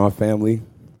My family,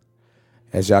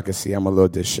 as y'all can see, I'm a little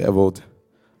disheveled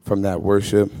from that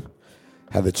worship.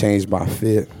 Had to change my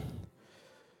fit.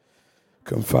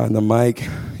 Couldn't find the mic.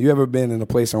 You ever been in a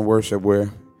place in worship where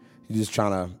you're just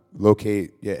trying to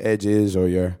locate your edges or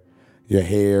your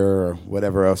hair or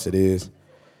whatever else it is?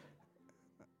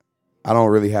 I don't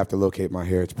really have to locate my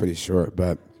hair. It's pretty short,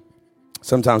 but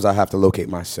sometimes I have to locate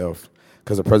myself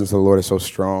because the presence of the Lord is so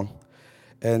strong.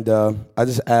 And I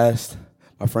just asked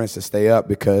my friends to stay up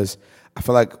because I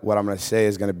feel like what I'm going to say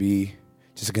is going to be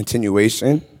just a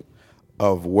continuation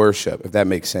of worship, if that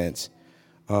makes sense.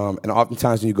 And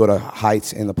oftentimes when you go to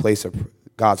heights in the place of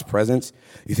God's presence,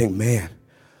 you think, man,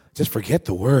 just forget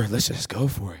the word. Let's just go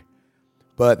for it.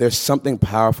 But there's something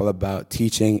powerful about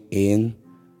teaching in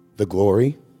the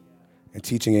glory and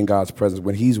teaching in God's presence.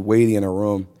 When he's waiting in a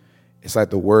room, it's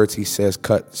like the words he says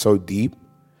cut so deep.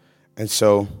 And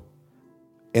so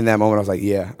in that moment, I was like,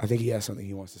 yeah, I think he has something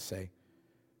he wants to say.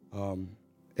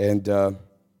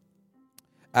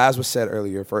 As was said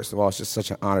earlier, first of all, it's just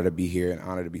such an honor to be here and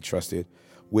honor to be trusted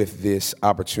with this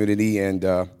opportunity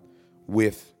and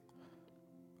with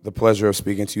the pleasure of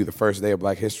speaking to you the first day of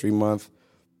Black History Month.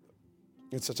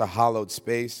 It's such a hallowed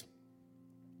space.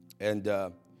 And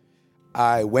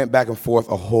I went back and forth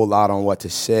a whole lot on what to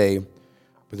say,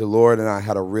 but the Lord and I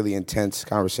had a really intense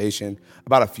conversation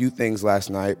about a few things last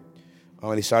night.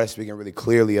 And he started speaking really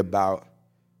clearly about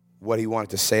what he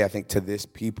wanted to say, I think, to this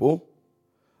people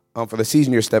for the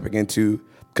season you're stepping into,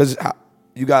 because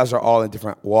you guys are all in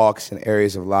different walks and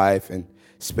areas of life and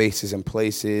spaces and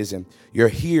places, and you're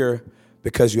here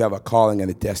because you have a calling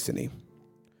and a destiny.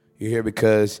 You're here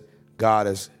because God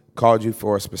has called you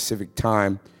for a specific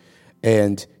time,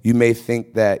 and you may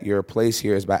think that your place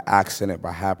here is by accident,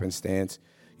 by happenstance.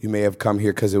 You may have come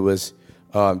here because it was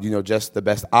just the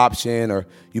best option, or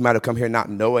you might have come here not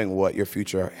knowing what your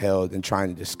future held and trying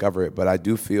to discover it. But I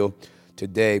do feel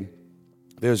today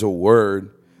there's a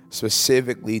word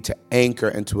specifically to anchor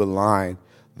and to align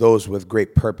those with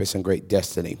great purpose and great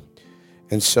destiny.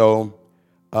 And so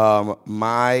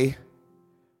my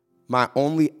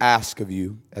only ask of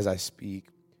you as I speak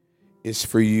is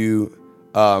for you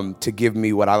to give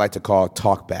me what I like to call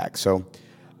talk back. So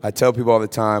I tell people all the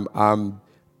time I'm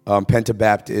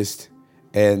Pentabaptist,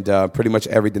 and pretty much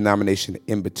every denomination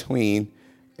in between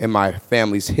in my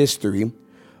family's history.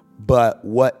 But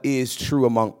what is true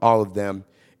among all of them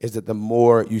is that the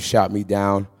more you shout me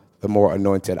down, the more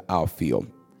anointed I'll feel.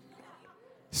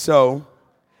 So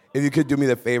if you could do me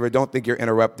the favor, don't think you're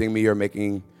interrupting me or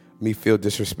making me feel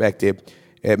disrespected.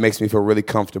 It makes me feel really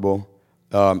comfortable.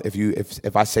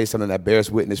 If I say something that bears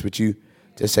witness with you,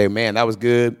 just say, man, that was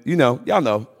good. Y'all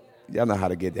know how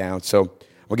to get down. So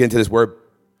we'll get into this word.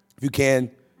 If you can,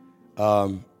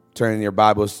 turn in your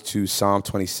Bibles to Psalm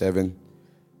 27.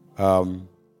 I'm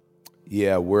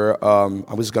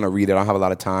just going to read it. I don't have a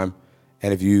lot of time.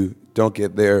 And if you don't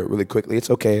get there really quickly,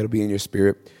 it's okay. It'll be in your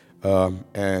spirit.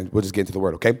 And we'll just get into the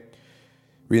word, okay?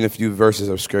 Reading a few verses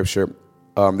of Scripture.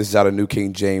 This is out of New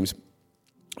King James.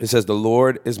 It says, the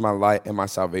Lord is my light and my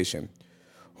salvation.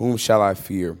 Whom shall I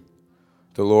fear?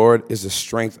 The Lord is the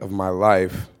strength of my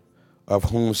life. Of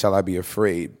whom shall I be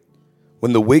afraid?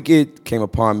 When the wicked came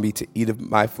upon me to eat of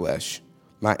my flesh,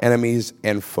 my enemies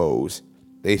and foes,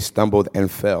 they stumbled and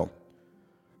fell.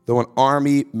 Though an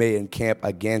army may encamp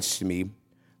against me,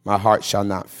 my heart shall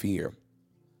not fear.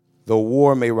 Though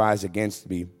war may rise against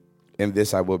me, in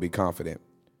this I will be confident.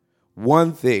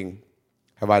 One thing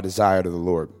have I desired of the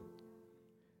Lord,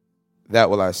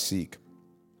 that will I seek,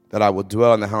 that I will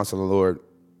dwell in the house of the Lord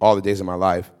all the days of my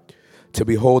life, to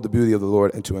behold the beauty of the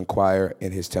Lord and to inquire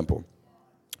in his temple.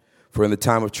 For in the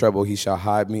time of trouble he shall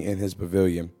hide me in his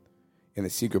pavilion. In the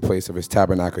secret place of his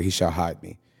tabernacle he shall hide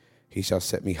me. He shall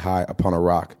set me high upon a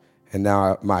rock. And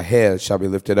now my head shall be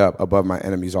lifted up above my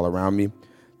enemies all around me.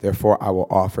 Therefore I will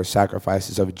offer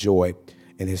sacrifices of joy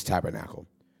in his tabernacle.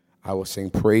 I will sing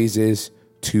praises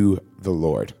to the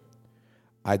Lord.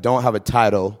 I don't have a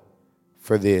title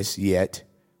for this yet,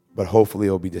 but hopefully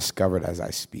it will be discovered as I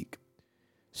speak.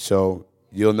 So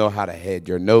you'll know how to head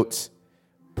your notes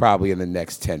probably in the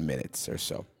next 10 minutes or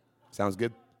so. Sounds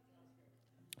good?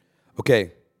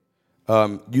 Okay.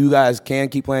 You guys can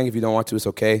keep playing. If you don't want to, it's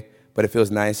okay. But it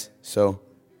feels nice. So,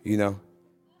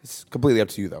 it's completely up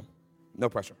to you, though. No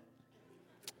pressure.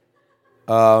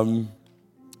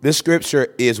 This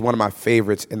scripture is one of my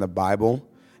favorites in the Bible.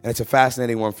 And it's a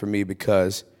fascinating one for me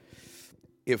because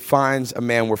it finds a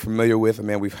man we're familiar with, a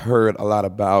man we've heard a lot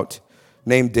about,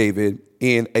 named David,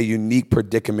 in a unique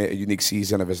predicament, a unique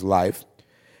season of his life.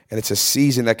 And it's a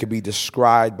season that could be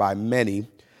described by many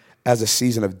as a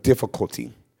season of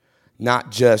difficulty.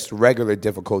 not just regular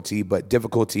difficulty, but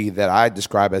difficulty that I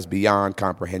describe as beyond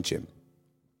comprehension.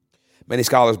 Many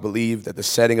scholars believe that the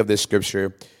setting of this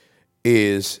scripture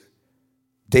is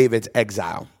David's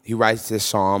exile. He writes this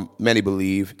psalm, many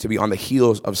believe, to be on the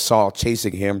heels of Saul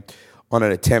chasing him on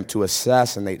an attempt to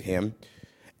assassinate him.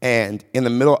 And in the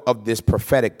middle of this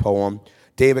prophetic poem,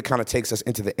 David kind of takes us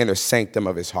into the inner sanctum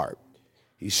of his heart.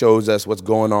 He shows us what's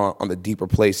going on the deeper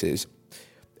places.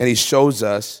 And he shows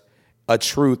us a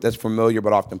truth that's familiar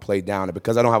but often played down. And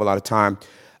because I don't have a lot of time,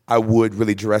 I would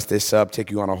really dress this up,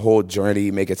 take you on a whole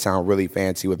journey, make it sound really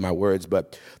fancy with my words.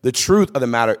 But the truth of the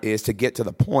matter is, to get to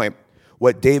the point,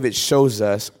 what David shows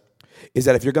us is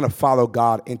that if you're going to follow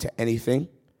God into anything,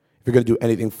 if you're going to do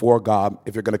anything for God,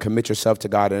 if you're going to commit yourself to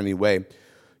God in any way,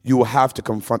 you will have to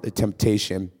confront the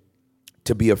temptation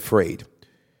to be afraid.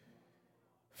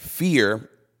 Fear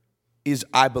is,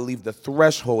 I believe, the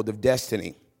threshold of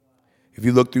destiny. If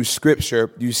you look through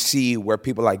Scripture, you see where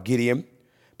people like Gideon,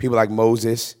 people like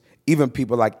Moses, even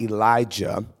people like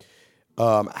Elijah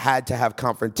had to have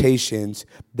confrontations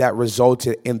that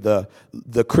resulted in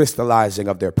the crystallizing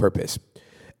of their purpose.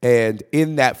 And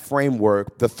in that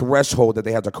framework, the threshold that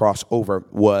they had to cross over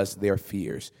was their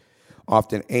fears.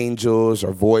 Often angels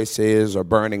or voices or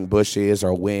burning bushes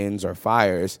or winds or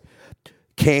fires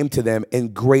came to them in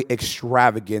great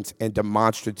extravagance and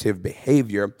demonstrative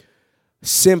behavior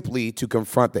simply to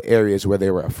confront the areas where they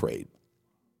were afraid.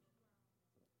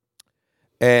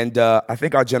 And I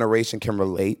think our generation can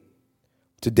relate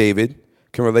to David,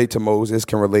 can relate to Moses,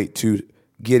 can relate to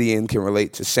Gideon, can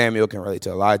relate to Samuel, can relate to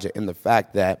Elijah, in the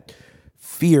fact that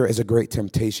fear is a great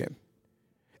temptation.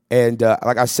 And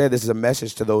like I said, this is a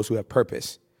message to those who have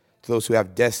purpose, to those who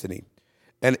have destiny.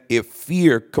 And if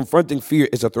confronting fear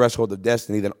is a threshold of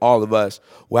destiny, then all of us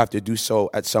will have to do so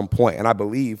at some point. And I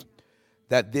believe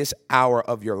that this hour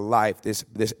of your life,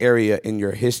 this area in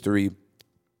your history,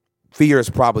 fear is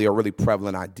probably a really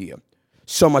prevalent idea.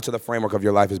 So much of the framework of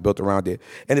your life is built around it.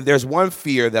 And if there's one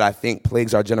fear that I think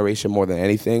plagues our generation more than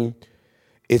anything,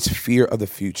 it's fear of the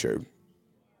future.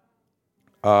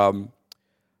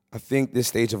 I think this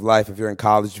stage of life, if you're in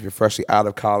college, if you're freshly out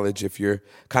of college, if you're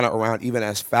kind of around even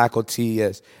as faculty,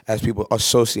 as people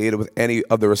associated with any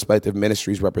of the respective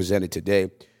ministries represented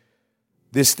today,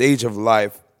 this stage of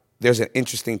life, there's an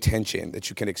interesting tension that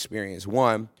you can experience.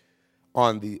 One,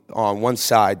 on one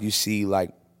side, you see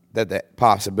like that the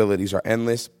possibilities are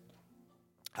endless,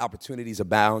 opportunities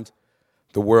abound,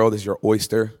 the world is your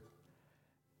oyster.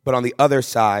 But on the other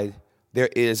side, there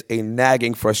is a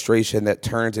nagging frustration that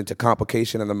turns into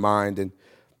complication in the mind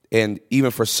and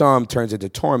even for some turns into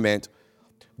torment,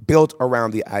 built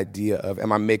around the idea of,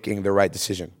 am I making the right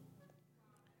decision?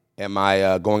 Am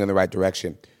I going in the right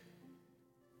direction?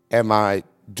 Am I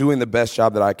doing the best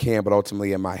job that I can, but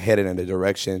ultimately am I headed in a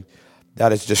direction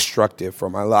that is destructive for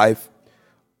my life?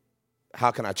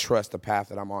 How can I trust the path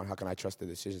that I'm on? How can I trust the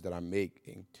decisions that I'm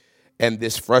making? And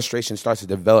this frustration starts to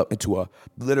develop into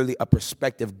literally a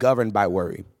perspective governed by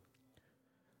worry.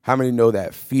 How many know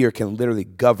that fear can literally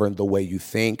govern the way you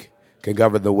think, can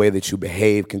govern the way that you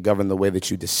behave, can govern the way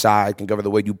that you decide, can govern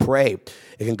the way you pray.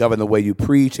 It can govern the way you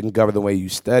preach. It can govern the way you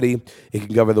study. It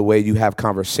can govern the way you have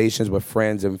conversations with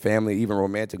friends and family, even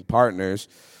romantic partners.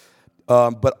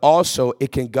 But also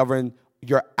it can govern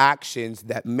your actions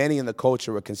that many in the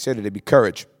culture would consider to be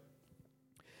courage.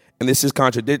 And this is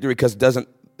contradictory because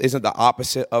isn't the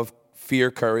opposite of fear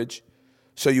courage?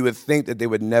 So you would think that they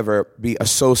would never be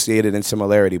associated in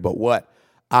similarity. But what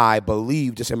I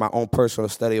believe, just in my own personal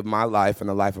study of my life and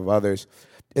the life of others,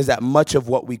 is that much of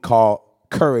what we call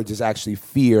courage is actually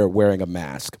fear wearing a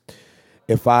mask.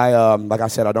 If like I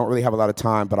said, I don't really have a lot of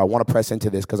time, but I want to press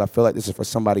into this because I feel like this is for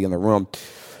somebody in the room.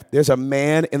 There's a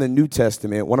man in the New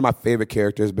Testament, one of my favorite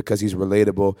characters because he's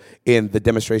relatable in the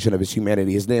demonstration of his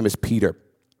humanity. His name is Peter.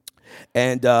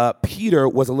 And Peter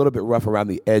was a little bit rough around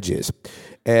the edges.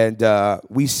 And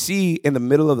we see in the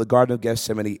middle of the Garden of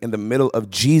Gethsemane, in the middle of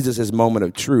Jesus' moment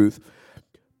of truth,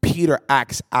 Peter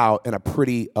acts out in a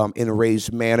pretty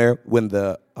enraged manner when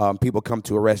the people come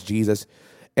to arrest Jesus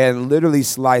and literally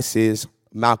slices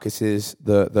Malchus's,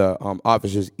 the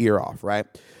officer's ear off, right?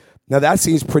 Now, that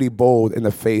seems pretty bold in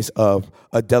the face of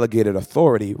a delegated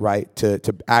authority, right, to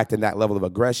act in that level of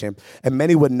aggression. And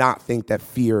many would not think that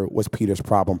fear was Peter's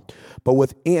problem. But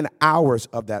within hours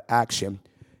of that action,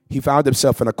 he found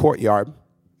himself in a courtyard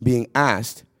being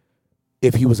asked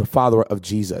if he was a follower of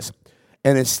Jesus.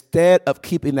 And instead of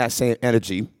keeping that same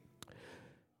energy,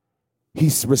 he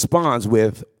responds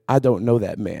with, "I don't know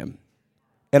that man,"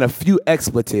 and a few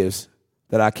expletives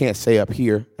that I can't say up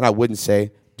here, and I wouldn't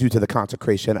say due to the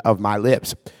consecration of my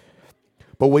lips.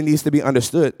 But what needs to be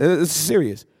understood, this is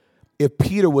serious, if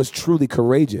Peter was truly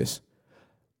courageous,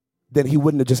 then he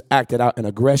wouldn't have just acted out in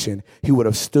aggression. He would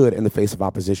have stood in the face of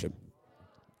opposition.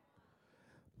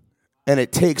 And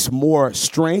it takes more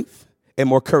strength and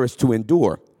more courage to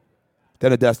endure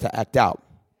than it does to act out.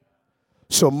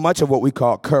 So much of what we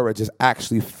call courage is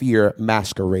actually fear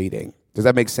masquerading. Does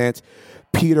that make sense?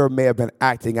 Peter may have been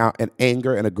acting out in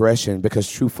anger and aggression because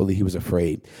truthfully he was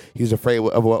afraid. He was afraid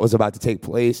of what was about to take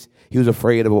place. He was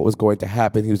afraid of what was going to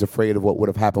happen. He was afraid of what would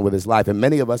have happened with his life. And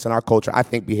many of us in our culture, I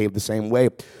think, behave the same way.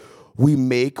 We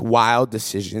make wild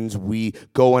decisions. We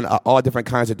go in all different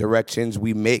kinds of directions.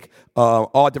 We make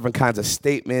all different kinds of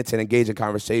statements and engage in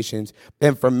conversations.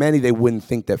 And for many, they wouldn't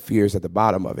think that fear is at the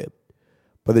bottom of it.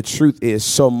 But the truth is,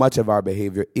 so much of our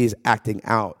behavior is acting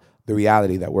out the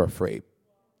reality that we're afraid.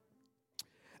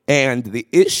 And the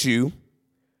issue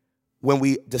when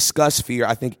we discuss fear,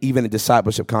 I think even in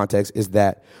discipleship context, is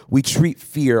that we treat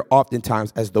fear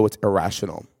oftentimes as though it's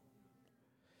irrational,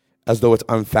 as though it's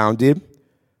unfounded.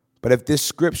 But if this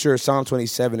scripture, Psalm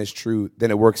 27, is true, then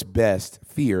it works best,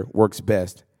 fear works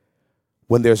best,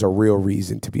 when there's a real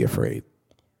reason to be afraid.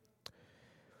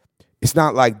 It's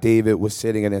not like David was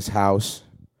sitting in his house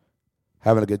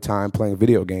having a good time playing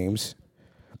video games.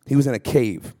 He was in a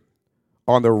cave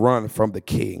on the run from the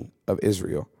king of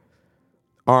Israel.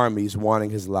 Armies wanting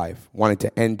his life, wanting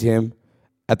to end him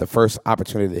at the first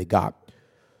opportunity they got.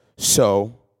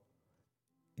 So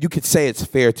you could say it's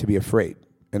fair to be afraid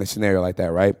in a scenario like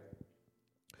that, right?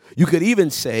 You could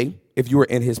even say, if you were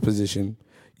in his position,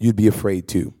 you'd be afraid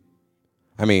too.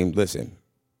 I mean, listen,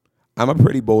 I'm a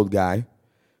pretty bold guy,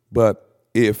 but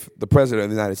if the president of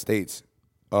the United States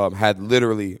had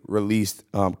literally released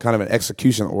kind of an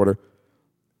execution order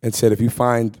and said, if you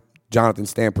find Jonathan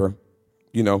Stamper,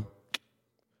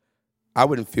 I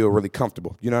wouldn't feel really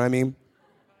comfortable. You know what I mean?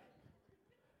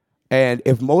 And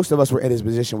if most of us were in his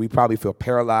position, we'd probably feel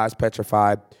paralyzed,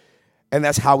 petrified. And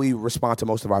that's how we respond to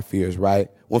most of our fears, right?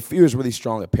 When fear is really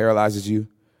strong, it paralyzes you.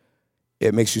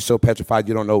 It makes you so petrified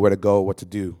you don't know where to go, what to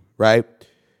do, right?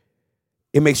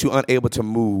 It makes you unable to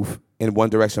move in one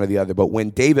direction or the other. But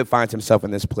when David finds himself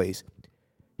in this place,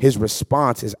 his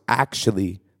response is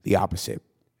actually the opposite.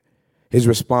 His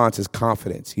response is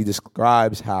confidence. He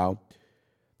describes how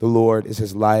the Lord is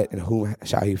his light, and whom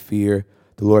shall he fear?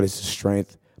 The Lord is his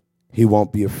strength. He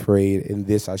won't be afraid. In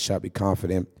this I shall be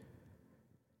confident.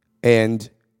 And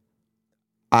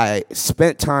I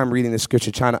spent time reading the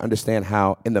scripture trying to understand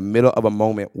how in the middle of a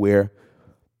moment where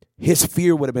his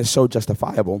fear would have been so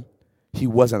justifiable, he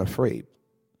wasn't afraid.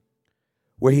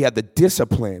 Where he had the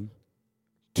discipline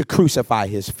to crucify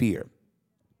his fear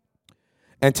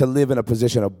and to live in a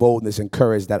position of boldness and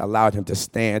courage that allowed him to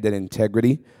stand in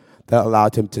integrity, that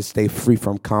allowed him to stay free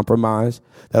from compromise,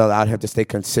 that allowed him to stay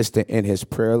consistent in his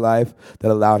prayer life,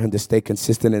 that allowed him to stay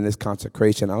consistent in his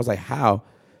consecration. I was like, how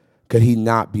could he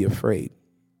not be afraid?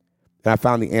 And I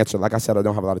found the answer. Like I said, I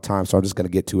don't have a lot of time, so I'm just going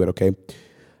to get to it, okay?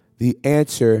 The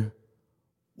answer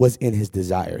was in his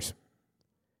desires.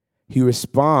 He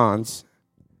responds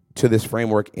to this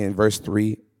framework in verse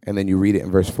 3, and then you read it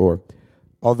in verse 4.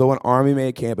 Although an army may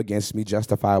encamp against me,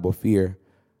 justifiable fear,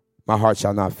 my heart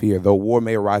shall not fear. Though war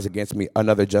may arise against me,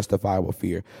 another justifiable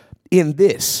fear. In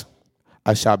this,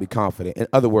 I shall be confident. In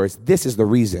other words, this is the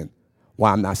reason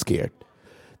why I'm not scared.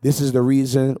 This is the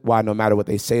reason why no matter what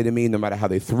they say to me, no matter how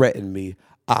they threaten me,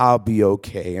 I'll be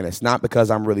okay. And it's not because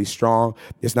I'm really strong.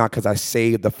 It's not because I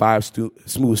saved the 5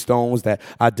 smooth stones that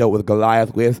I dealt with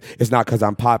Goliath with. It's not because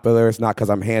I'm popular. It's not because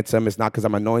I'm handsome. It's not because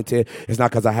I'm anointed. It's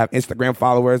not because I have Instagram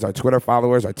followers or Twitter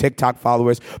followers or TikTok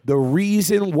followers. The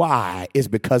reason why is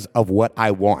because of what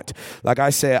I want. Like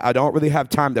I said, I don't really have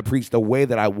time to preach the way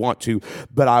that I want to,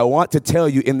 but I want to tell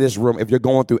you in this room, if you're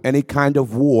going through any kind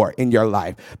of war in your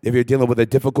life, if you're dealing with a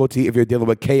difficulty, if you're dealing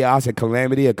with chaos and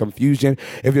calamity and confusion,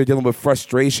 if you're dealing with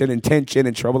frustration and tension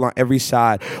and trouble on every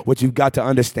side, what you've got to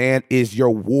understand is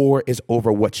your war is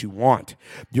over what you want.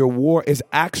 Your war is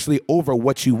actually over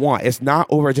what you want. It's not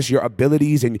over just your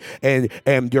abilities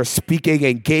and your speaking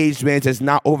engagements. It's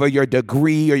not over your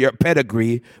degree or your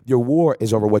pedigree. Your war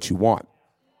is over what you want.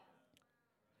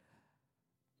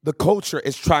 The culture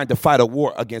is trying to fight a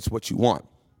war against what you want.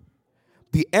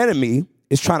 The enemy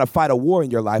is trying to fight a war in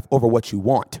your life over what you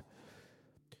want.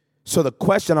 So the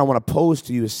question I want to pose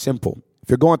to you is simple. If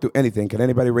you're going through anything, can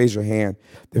anybody raise your hand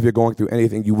if you're going through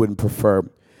anything you wouldn't prefer?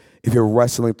 If you're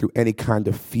wrestling through any kind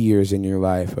of fears in your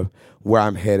life of where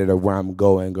I'm headed or where I'm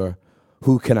going or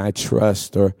who can I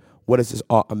trust or what is this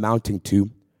all amounting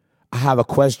to? I have a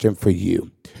question for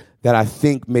you that I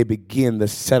think may begin the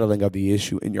settling of the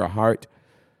issue in your heart,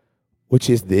 which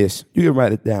is this. You can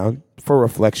write it down for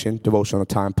reflection, devotional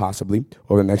time possibly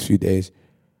over the next few days.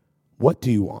 What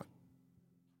do you want?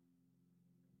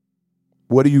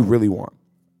 What do you really want?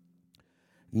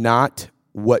 Not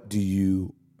what do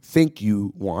you think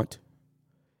you want,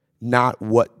 not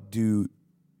what do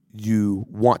you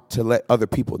want to let other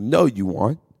people know you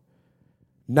want,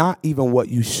 not even what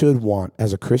you should want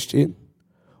as a Christian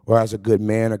or as a good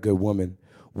man or good woman.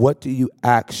 What do you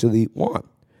actually want?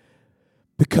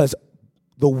 Because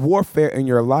the warfare in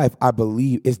your life, I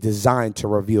believe, is designed to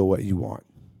reveal what you want.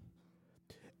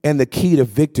 And the key to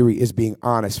victory is being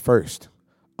honest first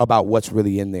about what's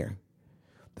really in there.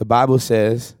 The Bible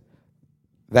says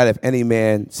that if any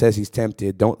man says he's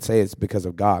tempted, don't say it's because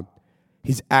of God.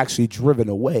 He's actually driven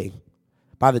away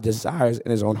by the desires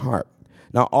in his own heart.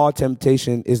 Now, all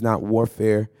temptation is not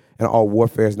warfare, and all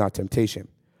warfare is not temptation.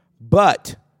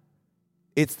 But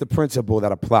it's the principle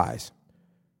that applies.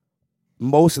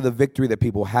 Most of the victory that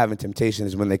people have in temptation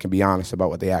is when they can be honest about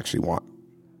what they actually want,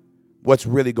 what's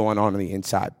really going on the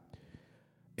inside.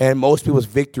 And most people's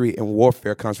victory in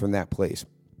warfare comes from that place.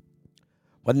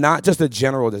 But not just a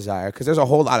general desire, because there's a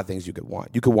whole lot of things you could want.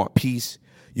 You could want peace.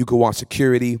 You could want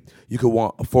security. You could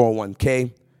want a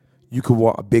 401k. You could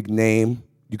want a big name.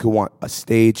 You could want a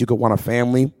stage. You could want a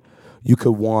family. You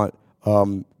could want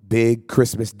big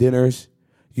Christmas dinners.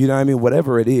 You know what I mean?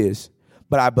 Whatever it is.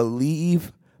 But I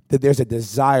believe that there's a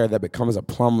desire that becomes a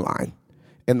plumb line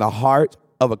in the heart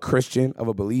of a Christian, of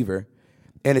a believer,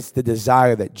 and it's the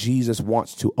desire that Jesus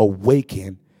wants to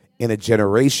awaken in a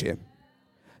generation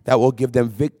that will give them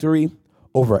victory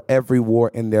over every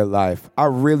war in their life. I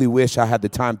really wish I had the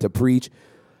time to preach.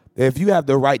 If you have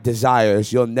the right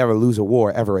desires, you'll never lose a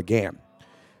war ever again.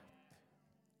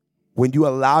 When you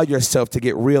allow yourself to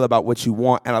get real about what you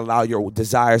want and allow your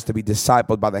desires to be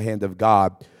discipled by the hand of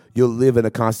God, you'll live in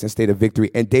a constant state of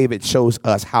victory. And David shows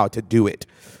us how to do it,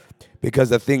 because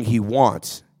the thing he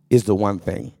wants is the one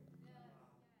thing.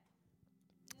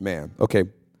 Man, okay.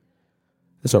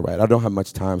 It's all right. I don't have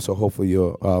much time, so hopefully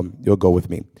you'll go with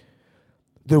me.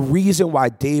 The reason why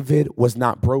David was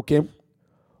not broken,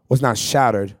 was not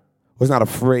shattered, was not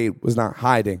afraid, was not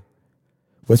hiding,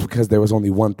 was because there was only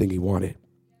one thing he wanted.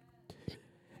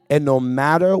 And no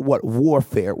matter what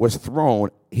warfare was thrown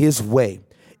his way,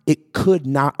 it could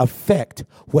not affect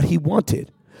what he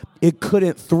wanted. It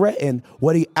couldn't threaten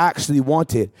what he actually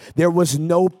wanted. There was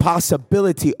no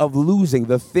possibility of losing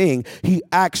the thing he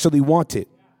actually wanted.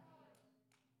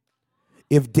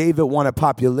 If David wanted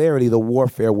popularity, the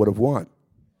warfare would have won.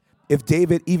 If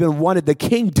David even wanted the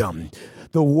kingdom,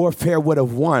 the warfare would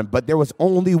have won. But there was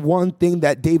only one thing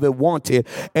that David wanted,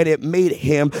 and it made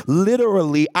him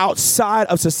literally outside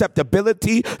of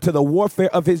susceptibility to the warfare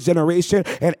of his generation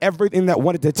and everything that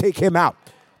wanted to take him out.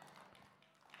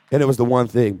 And it was the one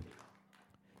thing.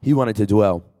 He wanted to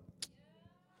dwell.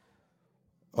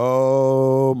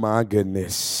 Oh, my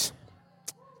goodness.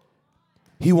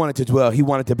 He wanted to dwell. He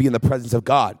wanted to be in the presence of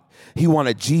God. He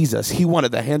wanted Jesus. He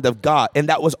wanted the hand of God. And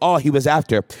that was all he was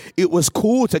after. It was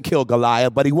cool to kill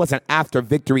Goliath, but he wasn't after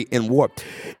victory in war.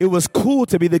 It was cool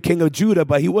to be the king of Judah,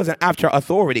 but he wasn't after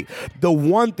authority. The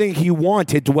one thing he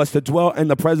wanted was to dwell in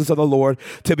the presence of the Lord,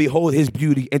 to behold his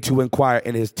beauty, and to inquire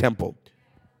in his temple.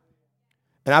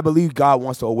 And I believe God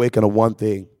wants to awaken a one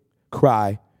thing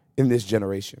cry in this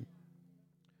generation.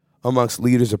 Amongst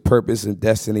leaders of purpose and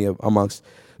destiny, amongst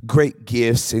great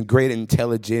gifts and great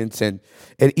intelligence and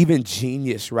even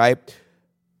genius, right?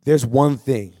 There's one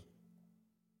thing.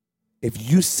 If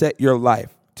you set your life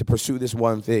to pursue this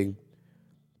one thing,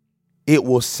 it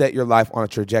will set your life on a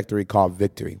trajectory called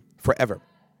victory forever.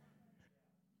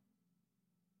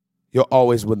 You'll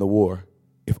always win the war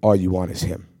if all you want is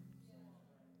him.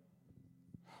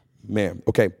 Man,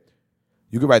 okay.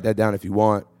 You can write that down if you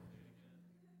want.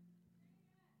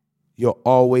 You'll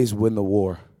always win the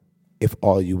war if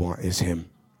all you want is him.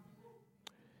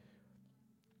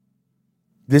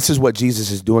 This is what Jesus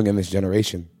is doing in this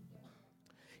generation.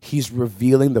 He's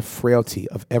revealing the frailty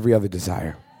of every other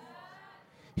desire.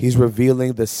 He's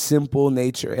revealing the simple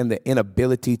nature and the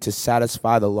inability to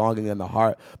satisfy the longing in the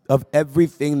heart of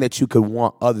everything that you could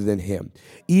want other than him.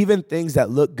 Even things that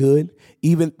look good,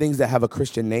 even things that have a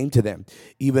Christian name to them,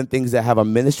 even things that have a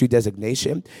ministry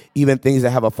designation, even things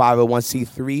that have a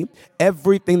 501c3,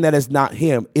 everything that is not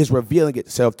him is revealing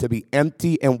itself to be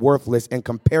empty and worthless in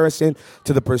comparison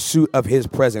to the pursuit of his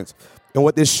presence. And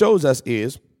what this shows us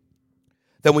is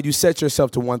that when you set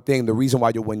yourself to one thing, the reason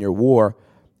why you win your war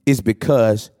is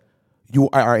because you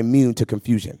are immune to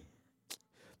confusion.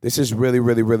 This is really,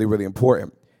 really, really, really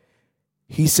important.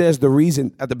 He says the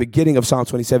reason, at the beginning of Psalm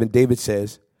 27, David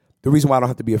says, the reason why I don't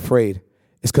have to be afraid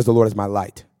is because the Lord is my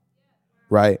light,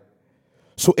 right?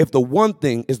 So if the one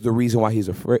thing is the reason why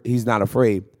he's not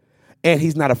afraid, and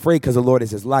he's not afraid because the Lord is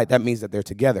his light, that means that they're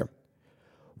together,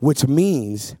 which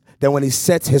means that when he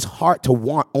sets his heart to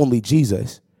want only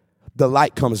Jesus, the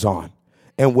light comes on.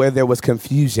 And where there was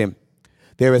confusion,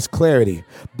 there is clarity.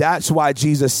 That's why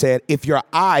Jesus said, if your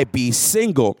eye be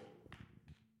single,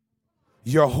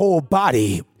 your whole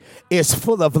body is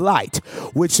full of light,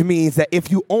 which means that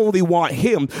if you only want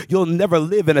him, you'll never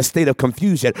live in a state of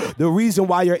confusion. The reason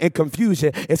why you're in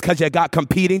confusion is because you got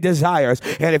competing desires.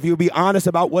 And if you be honest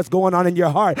about what's going on in your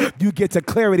heart, you get to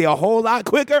clarity a whole lot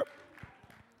quicker.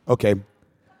 Okay.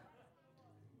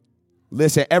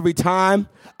 Listen, every time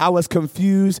I was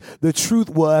confused, the truth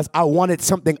was I wanted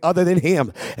something other than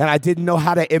him. And I didn't know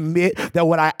how to admit that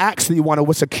what I actually wanted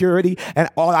was security, and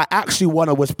all I actually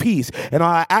wanted was peace, and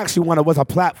all I actually wanted was a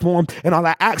platform, and all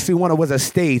I actually wanted was a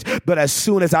stage. But as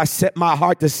soon as I set my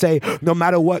heart to say, no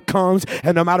matter what comes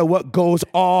and no matter what goes,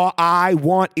 all I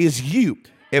want is you,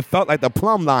 it felt like the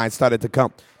plumb line started to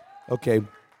come. Okay.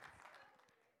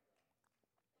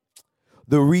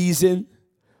 The reason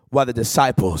why the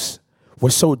disciples were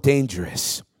so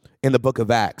dangerous in the book of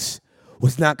Acts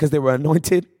was not because they were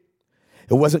anointed.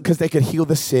 It wasn't because they could heal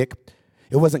the sick.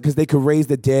 It wasn't because they could raise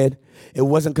the dead. It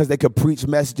wasn't because they could preach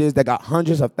messages that got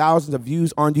hundreds of thousands of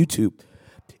views on YouTube.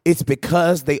 It's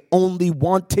because they only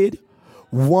wanted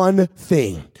one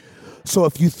thing. So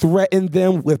if you threatened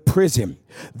them with prison,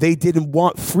 they didn't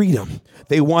want freedom.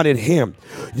 They wanted him.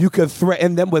 You could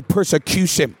threaten them with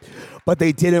persecution, but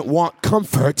they didn't want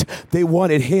comfort. They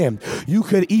wanted him. You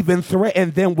could even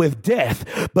threaten them with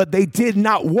death, but they did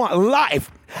not want life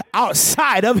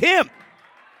outside of him.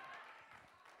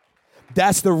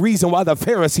 That's the reason why the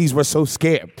Pharisees were so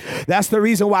scared. That's the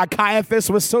reason why Caiaphas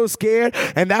was so scared.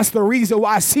 And that's the reason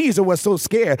why Caesar was so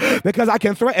scared. Because I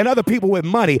can threaten other people with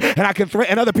money, and I can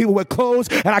threaten other people with clothes,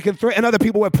 and I can threaten other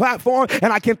people with platform,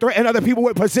 and I can threaten other people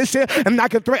with position, and I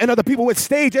can threaten other people with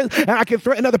stages, and I can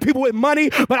threaten other people with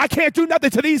money. But I can't do nothing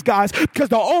to these guys because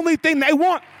the only thing they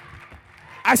want,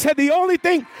 I said the only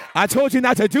thing, I told you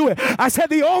not to do it. I said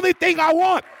the only thing I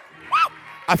want,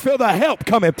 I feel the help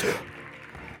coming.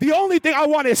 The only thing I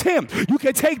want is him. You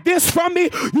can take this from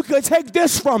me. You can take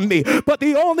this from me. But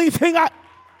the only thing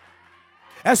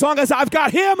as long as I've got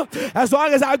him,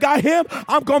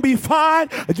 I'm going to be fine.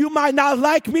 You might not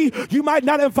like me. You might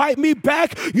not invite me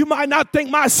back. You might not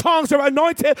think my songs are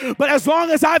anointed. But as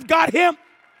long as I've got him.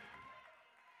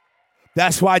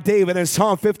 That's why David in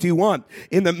Psalm 51,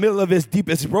 in the middle of his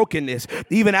deepest brokenness,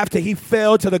 even after he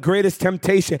fell to the greatest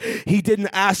temptation, he didn't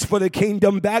ask for the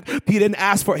kingdom back. He didn't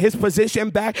ask for his position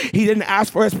back. He didn't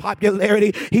ask for his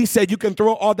popularity. He said, you can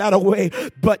throw all that away,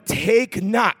 but take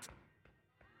not.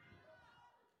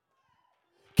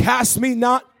 Cast me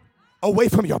not away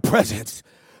from your presence.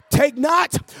 Take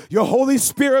not your Holy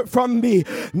Spirit from me.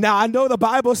 Now, I know the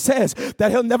Bible says that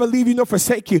he'll never leave you nor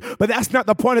forsake you, but that's not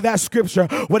the point of that scripture.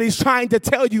 What he's trying to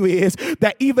tell you is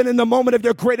that even in the moment of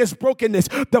your greatest brokenness,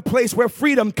 the place where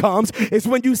freedom comes is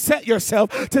when you set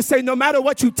yourself to say, no matter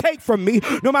what you take from me,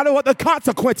 no matter what the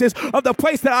consequences of the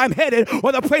place that I'm headed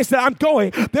or the place that I'm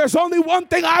going, there's only one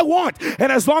thing I want. And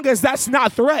as long as that's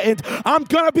not threatened, I'm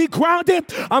going to be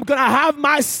grounded. I'm going to have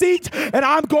my seat, and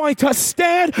I'm going to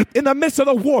stand in the midst of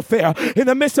the war. In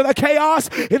the midst of the chaos,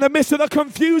 in the midst of the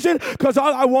confusion, because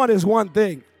all I want is one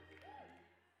thing.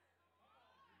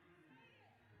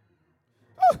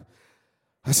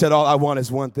 I said all I want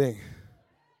is one thing.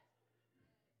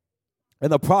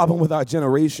 And the problem with our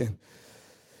generation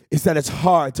is that it's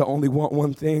hard to only want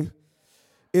one thing.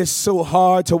 It's so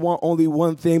hard to want only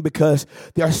one thing because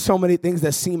there are so many things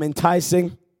that seem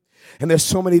enticing. And there's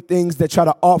so many things that try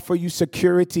to offer you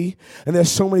security. And there's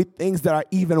so many things that are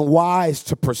even wise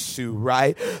to pursue,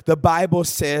 right? The Bible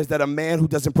says that a man who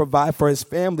doesn't provide for his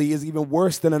family is even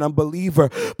worse than an unbeliever.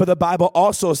 But the Bible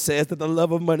also says that the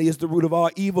love of money is the root of all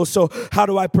evil. So how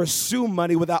do I pursue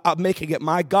money without making it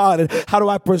my God? And how do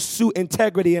I pursue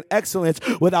integrity and excellence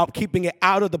without keeping it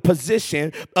out of the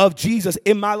position of Jesus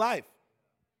in my life?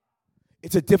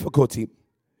 It's a difficulty.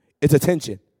 It's a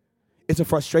tension. It's a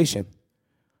frustration.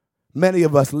 Many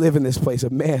of us live in this place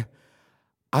of, man,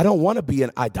 I don't want to be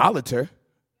an idolater.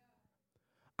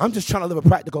 I'm just trying to live a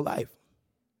practical life.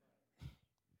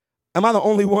 Am I the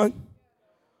only one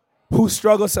who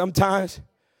struggles sometimes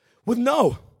with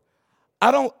no?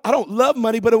 I don't love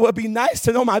money, but it would be nice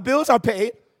to know my bills are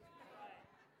paid.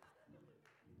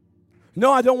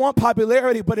 No, I don't want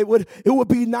popularity, but it would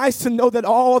be nice to know that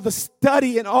all the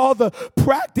study and all the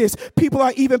practice, people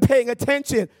are even paying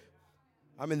attention.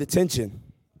 I'm in the tension.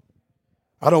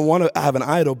 I don't want to have an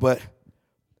idol, but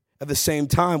at the same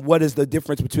time, what is the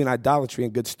difference between idolatry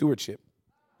and good stewardship?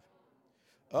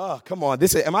 Oh, come on.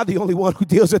 Am I the only one who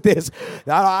deals with this?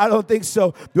 I don't think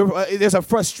so. There's a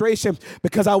frustration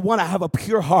because I want to have a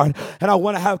pure heart and I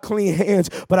want to have clean hands,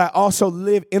 but I also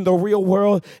live in the real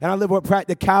world and I live with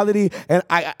practicality and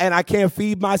I can't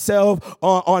feed myself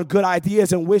on good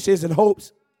ideas and wishes and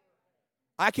hopes.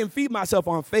 I can feed myself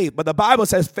on faith, but the Bible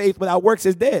says faith without works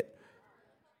is dead.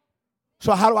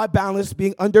 So how do I balance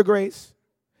being under grace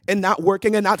and not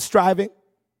working and not striving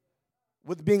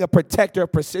with being a protector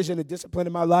of precision and discipline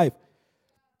in my life?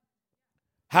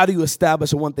 How do you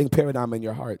establish a one-thing paradigm in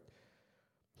your heart?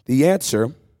 The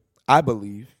answer, I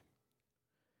believe,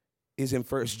 is in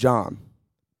 1 John.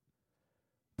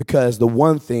 Because the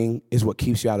one thing is what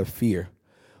keeps you out of fear,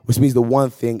 which means the one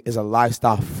thing is a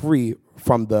lifestyle free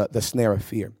from the snare of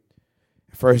fear.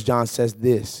 1 John says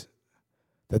this,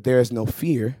 that there is no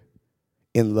fear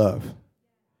in love,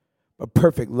 but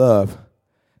perfect love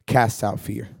casts out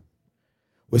fear.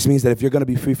 Which means that if you're going to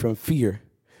be free from fear,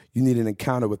 you need an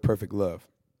encounter with perfect love.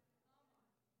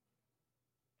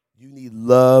 You need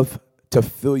love to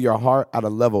fill your heart at a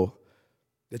level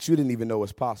that you didn't even know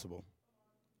was possible.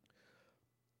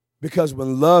 Because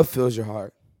when love fills your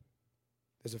heart,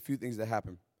 there's a few things that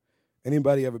happen.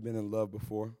 Anybody ever been in love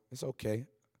before? It's okay.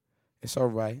 It's all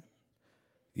right.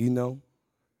 You know,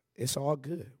 it's all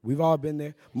good. We've all been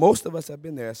there. Most of us have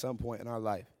been there at some point in our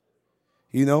life.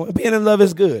 You know, being in love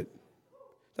is good.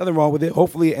 Nothing wrong with it.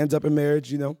 Hopefully it ends up in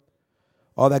marriage, you know,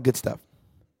 all that good stuff.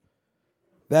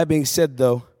 That being said,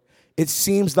 though, it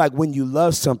seems like when you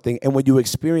love something and when you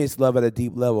experience love at a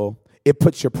deep level, it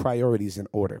puts your priorities in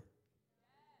order.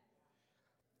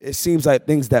 It seems like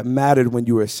things that mattered when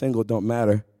you were single don't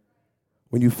matter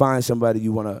when you find somebody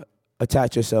you want to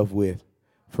attach yourself with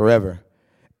forever.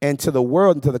 And to the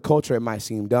world and to the culture, it might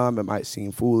seem dumb, it might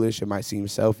seem foolish, it might seem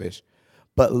selfish,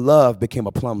 but love became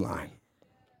a plumb line.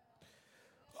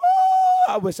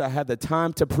 I wish I had the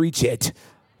time to preach it.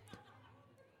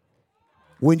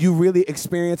 When you really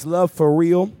experience love for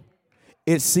real,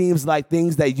 it seems like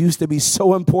things that used to be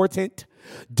so important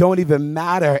don't even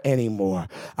matter anymore.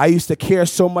 I used to care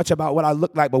so much about what I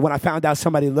looked like, but when I found out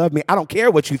somebody loved me, I don't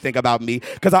care what you think about me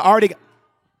because I already...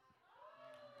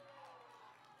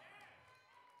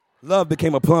 Love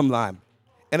became a plumb line,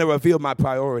 and it revealed my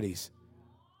priorities.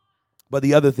 But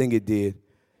the other thing it did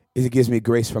is it gives me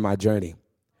grace for my journey.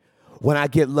 When I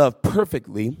get loved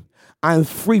perfectly, I'm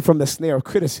free from the snare of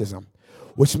criticism,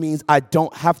 which means I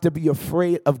don't have to be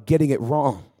afraid of getting it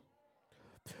wrong.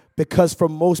 Because for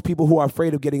most people who are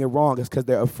afraid of getting it wrong, it's because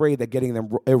they're afraid that getting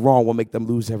it wrong will make them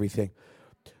lose everything.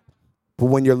 But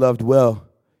when you're loved well,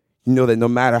 you know that no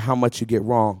matter how much you get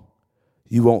wrong,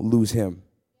 you won't lose him.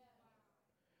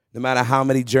 No matter how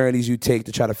many journeys you take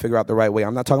to try to figure out the right way.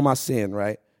 I'm not talking about sin,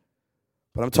 right?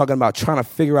 But I'm talking about trying to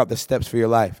figure out the steps for your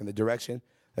life and the direction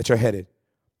that you're headed.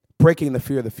 Breaking the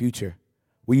fear of the future.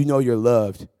 When you know you're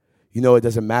loved, you know it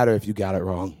doesn't matter if you got it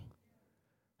wrong.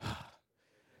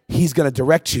 He's going to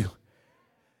direct you.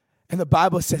 And the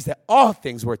Bible says that all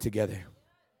things work together.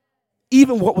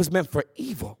 Even what was meant for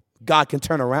evil, God can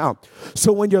turn around.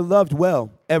 So when you're loved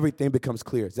well, everything becomes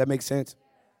clear. Does that make sense?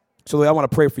 So I want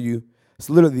to pray for you. It's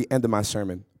literally the end of my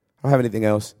sermon. I don't have anything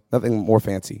else, nothing more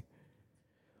fancy.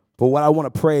 But what I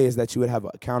want to pray is that you would have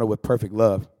an encounter with perfect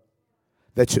love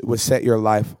that would set your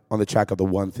life on the track of the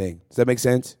one thing. Does that make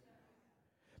sense?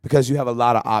 Because you have a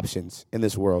lot of options in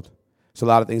this world. There's a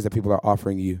lot of things that people are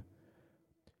offering you.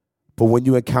 But when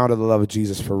you encounter the love of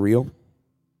Jesus for real,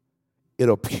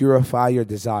 it'll purify your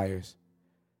desires.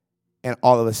 And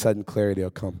all of a sudden, clarity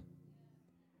will come.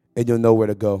 And you'll know where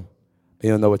to go. And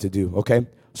you'll know what to do, okay?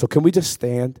 So can we just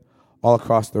stand all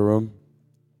across the room?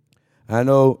 I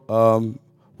know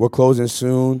we're closing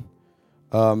soon.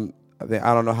 I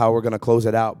don't know how we're going to close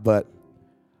it out, but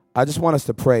I just want us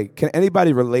to pray. Can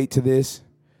anybody relate to this?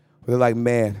 Where they're like,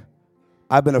 man,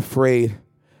 I've been afraid,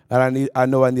 and I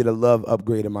know I need a love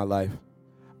upgrade in my life.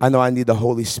 I know I need the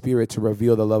Holy Spirit to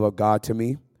reveal the love of God to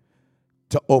me,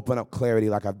 to open up clarity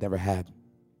like I've never had.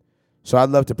 So I'd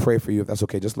love to pray for you, if that's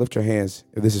okay. Just lift your hands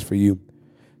if this is for you.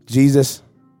 Jesus,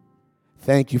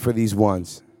 thank you for these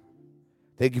ones.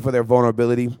 Thank you for their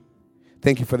vulnerability.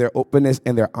 Thank you for their openness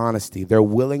and their honesty, their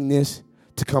willingness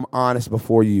to come honest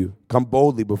before you, come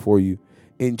boldly before you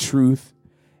in truth.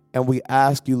 And we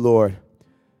ask you, Lord,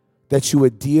 that you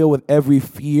would deal with every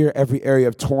fear, every area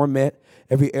of torment,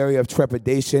 every area of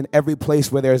trepidation, every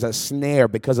place where there's a snare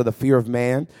because of the fear of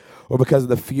man or because of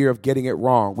the fear of getting it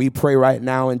wrong. We pray right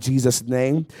now in Jesus'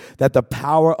 name that the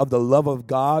power of the love of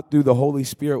God through the Holy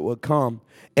Spirit will come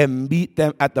and meet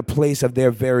them at the place of their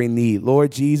very need.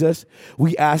 Lord Jesus,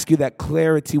 we ask you that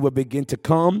clarity would begin to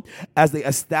come as they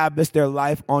establish their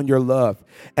life on your love.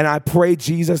 And I pray,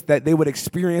 Jesus, that they would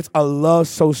experience a love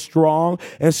so strong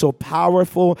and so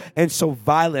powerful and so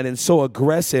violent and so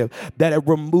aggressive that it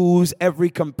removes every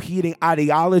competing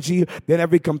ideology and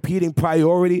every competing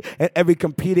priority and every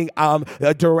competing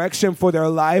direction for their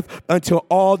life until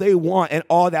all they want and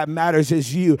all that matters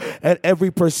is you. And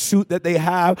every pursuit that they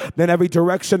have, then every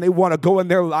direction they want to go in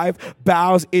their life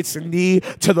bows its knee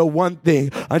to the one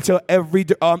thing until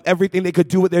everything they could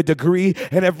do with their degree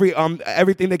and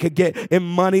everything they could get in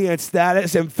money and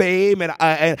status and fame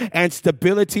and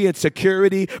stability and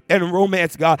security and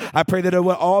romance, God. I pray that it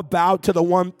will all bow to the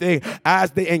one thing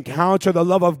as they encounter the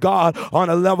love of God on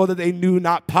a level that they knew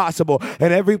not possible.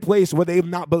 And every place where they've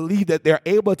not believed that they're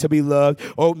able to be loved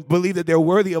or believe that they're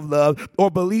worthy of love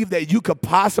or believe that you could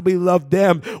possibly love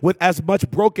them with as much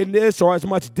brokenness or as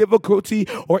much difficulty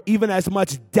or even as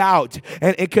much doubt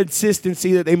and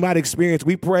inconsistency that they might experience.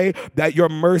 We pray that your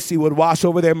mercy would wash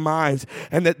over their minds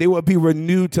and that they would be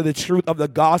renewed to the truth of the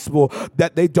gospel,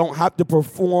 that they don't have to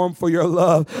perform for your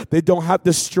love. They don't have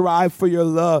to strive for your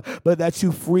love, but that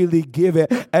you freely give it.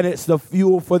 And it's the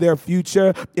fuel for their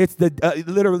future. It's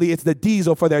literally it's the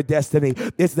diesel for their destiny.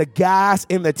 It's the gas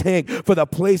in the tank for the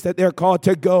place that they're called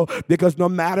to go, because no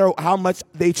matter how much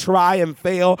they try and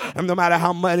fail, and no matter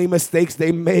how many mistakes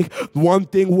they make, one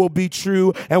thing will be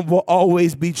true and will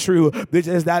always be true, which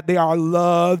is that they are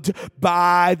loved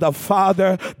by the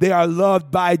Father. They are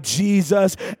loved by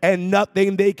Jesus, and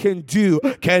nothing they can do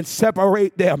can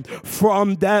separate them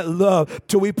from that love.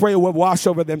 So we pray it will wash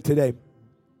over them today.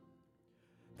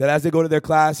 That as they go to their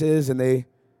classes and they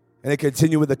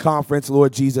continue with the conference,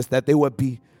 Lord Jesus, that they would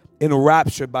be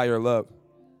enraptured by your love,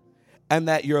 and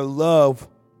that your love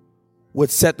would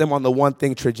set them on the one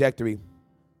thing trajectory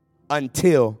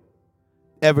until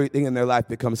everything in their life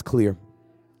becomes clear.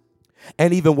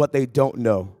 And even what they don't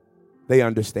know, they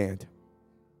understand.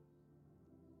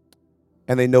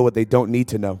 And they know what they don't need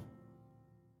to know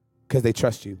because they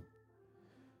trust you.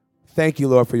 Thank you,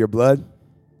 Lord, for your blood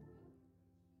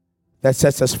that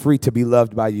sets us free to be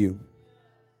loved by you.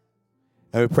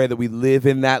 And we pray that we live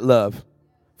in that love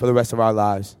for the rest of our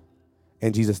lives.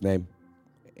 In Jesus' name,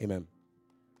 amen.